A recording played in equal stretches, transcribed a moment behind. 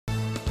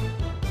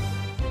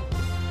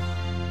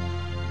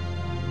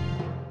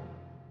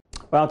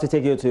Well, to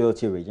take you to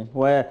OT region,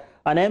 where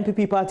an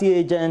NPP party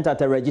agent at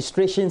a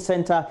registration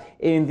center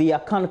in the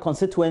Akan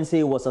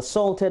constituency was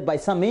assaulted by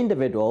some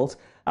individuals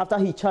after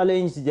he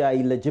challenged their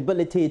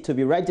eligibility to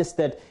be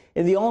registered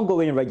in the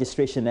ongoing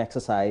registration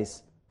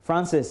exercise.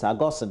 Francis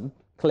Agoson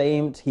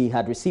claimed he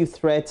had received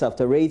threats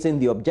after raising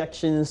the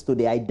objections to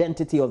the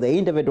identity of the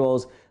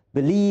individuals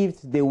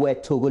believed they were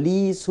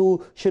Togolese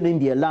who shouldn't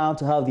be allowed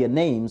to have their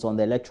names on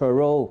the electoral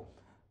roll.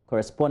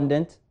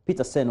 Correspondent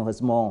Peter Seno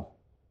has more.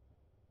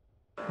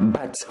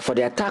 But for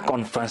the attack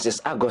on Francis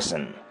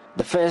Agoson,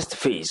 the first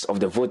phase of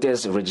the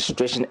voters'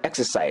 registration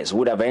exercise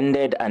would have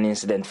ended an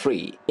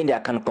incident-free in the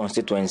Akan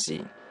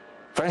constituency.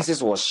 Francis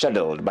was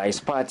shuttled by his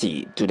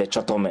party to the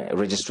Chotome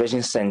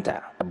registration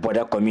center, a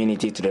border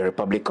community to the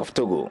Republic of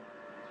Togo.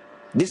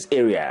 This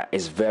area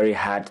is very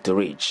hard to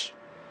reach.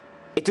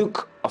 It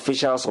took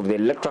officials of the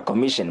Electoral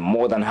Commission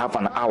more than half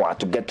an hour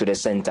to get to the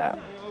center.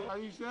 Are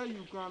you sure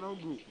you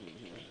cannot go?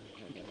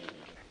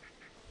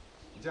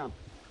 Jump.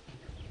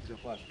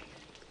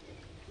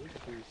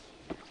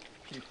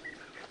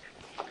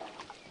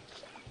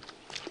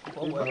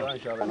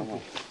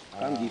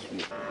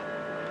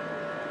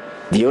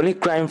 The only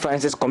crime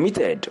Francis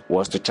committed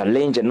was to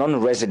challenge a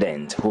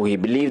non-resident who he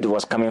believed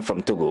was coming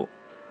from Togo.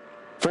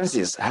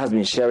 Francis has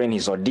been sharing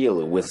his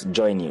ordeal with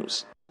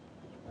JoyNews.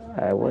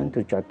 I went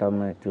to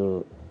Chatham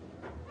to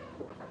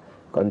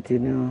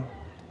continue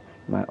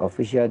my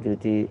official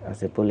duty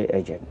as a police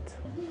agent.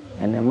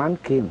 And a man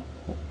came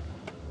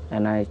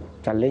and I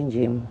challenged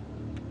him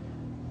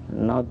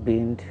not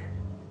being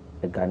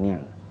a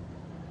Ghanaian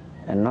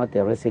and not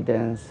a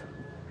resident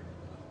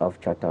of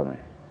Chatham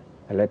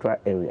electoral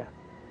area.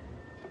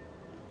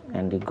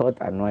 And he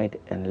got annoyed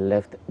and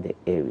left the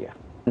area.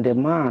 The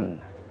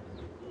man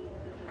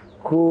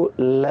who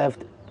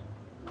left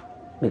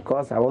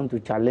because I want to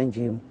challenge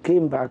him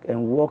came back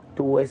and walked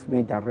towards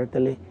me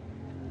directly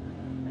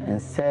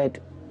and said,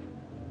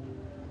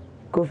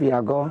 Kofi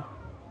Ago,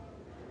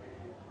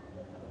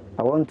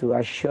 I want to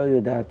assure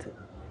you that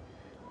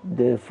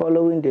the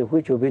following day,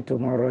 which will be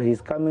tomorrow,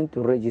 he's coming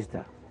to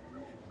register.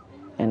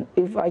 And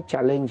if I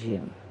challenge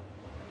him,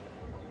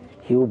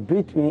 he will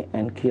beat me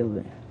and kill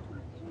me.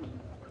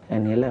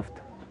 And he left.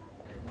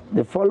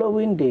 The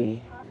following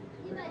day,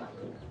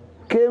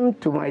 came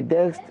to my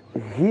desk,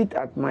 hit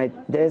at my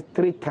desk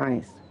 3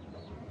 times,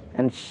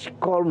 and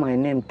called my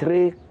name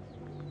 3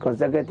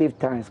 consecutive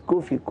times,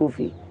 Kofi,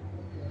 Kofi.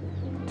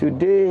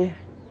 Today,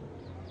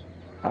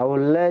 I will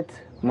let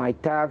my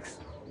tax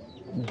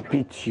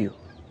beat you.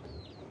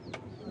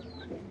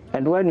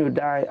 And when you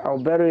die, I'll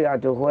bury you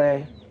at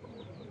where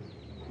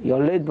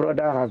your late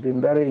brother has been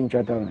buried in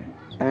Chatham.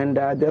 And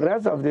the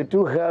rest of the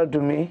 2 held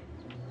me,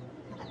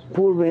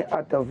 pulled me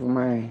out of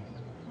my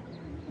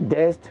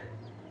desk,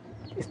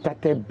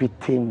 started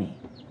beating me.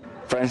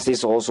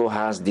 Francis also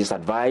has this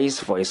advice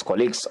for his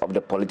colleagues of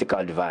the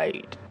political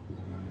divide.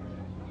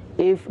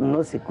 If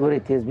no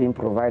security is being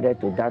provided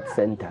to that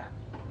center,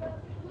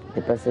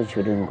 the person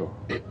shouldn't go,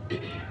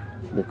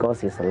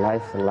 because his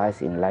life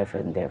lies in life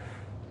and death.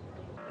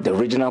 The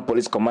regional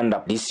police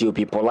commander,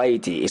 DCOP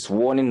Polity, is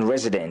warning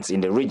residents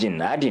in the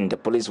region, adding the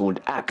police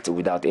would act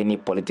without any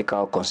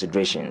political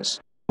considerations.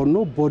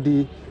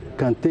 Nobody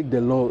can take the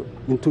law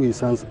into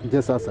his hands,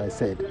 just as I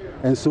said.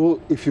 And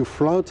so if you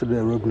flout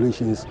the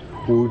regulations,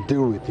 we will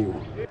deal with you.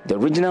 The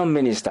regional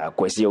minister,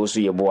 Kwesi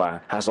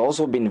Osuyeboa, has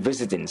also been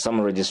visiting some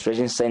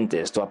registration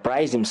centers to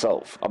apprise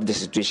himself of the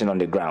situation on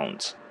the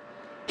ground.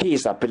 He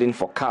is appealing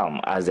for calm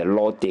as the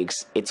law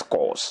takes its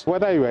course.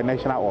 Whether you are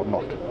national or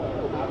not,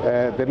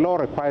 the law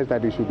requires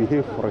that you should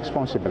behave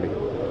responsibly.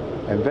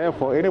 And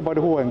therefore, anybody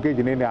who engages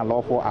in any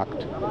unlawful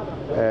act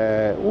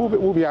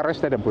will be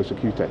arrested and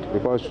prosecuted,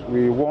 because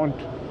we want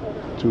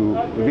to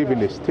live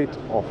in a state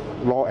of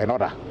law and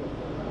order.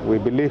 We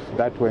believe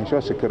that to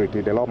ensure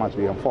security, the law must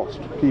be enforced.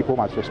 People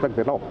must respect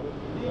the law.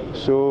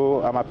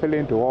 So I'm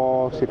appealing to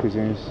all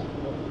citizens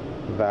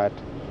that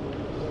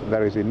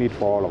there is a need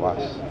for all of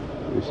us,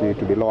 you see,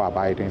 to be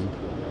law-abiding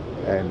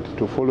and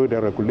to follow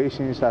the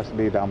regulations as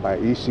laid down by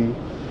EC.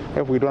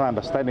 If we don't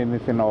understand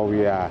anything or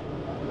we are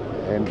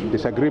in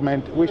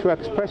disagreement, we should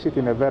express it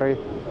in a very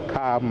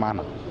calm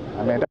manner.